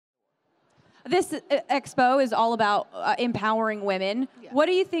This expo is all about empowering women. Yeah. What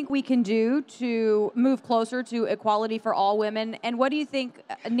do you think we can do to move closer to equality for all women? And what do you think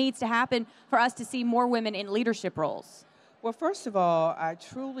needs to happen for us to see more women in leadership roles? Well, first of all, I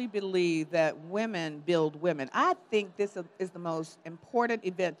truly believe that women build women. I think this is the most important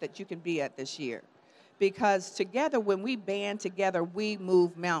event that you can be at this year. Because together, when we band together, we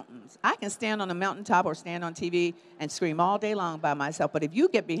move mountains. I can stand on a mountaintop or stand on TV and scream all day long by myself, but if you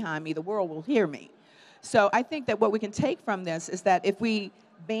get behind me, the world will hear me. So I think that what we can take from this is that if we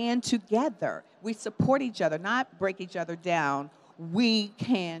band together, we support each other, not break each other down, we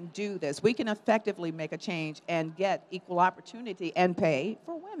can do this. We can effectively make a change and get equal opportunity and pay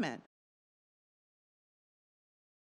for women.